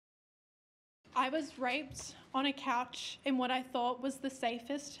I was raped on a couch in what I thought was the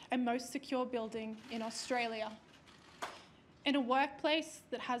safest and most secure building in Australia. In a workplace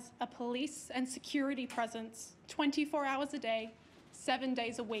that has a police and security presence 24 hours a day, 7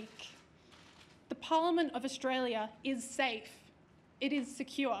 days a week. The Parliament of Australia is safe. It is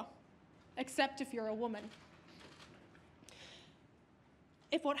secure, except if you're a woman.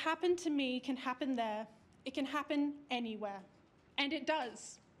 If what happened to me can happen there, it can happen anywhere. And it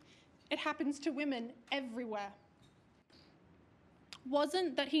does. It happens to women everywhere.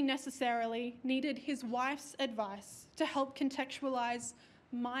 Wasn't that he necessarily needed his wife's advice to help contextualise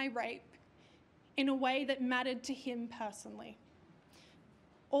my rape in a way that mattered to him personally.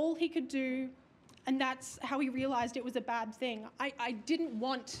 All he could do, and that's how he realised it was a bad thing. I didn't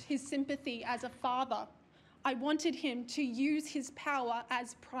want his sympathy as a father. I wanted him to use his power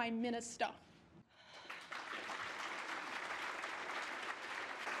as Prime Minister.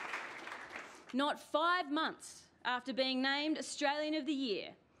 Not 5 months after being named Australian of the Year,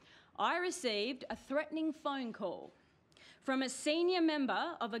 I received a threatening phone call from a senior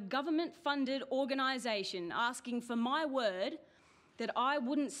member of a government-funded organisation asking for my word that I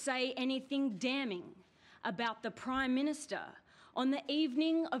wouldn't say anything damning about the Prime Minister on the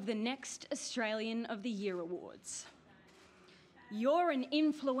evening of the next Australian of the Year Awards. You're an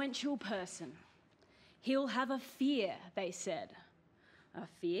influential person. He'll have a fear, they said. A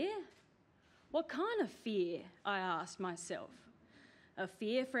fear? What kind of fear? I asked myself. A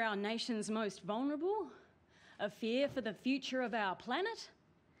fear for our nation's most vulnerable? A fear for the future of our planet?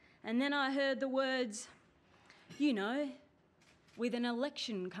 And then I heard the words, you know, with an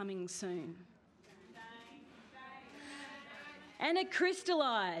election coming soon. And it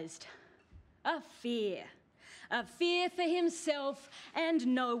crystallised. A fear for himself and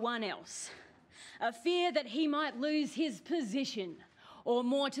no one else. A fear that he might lose his position, or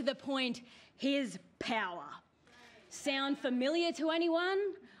more to the point, his power. Sound familiar to anyone?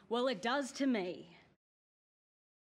 Well, it does to me.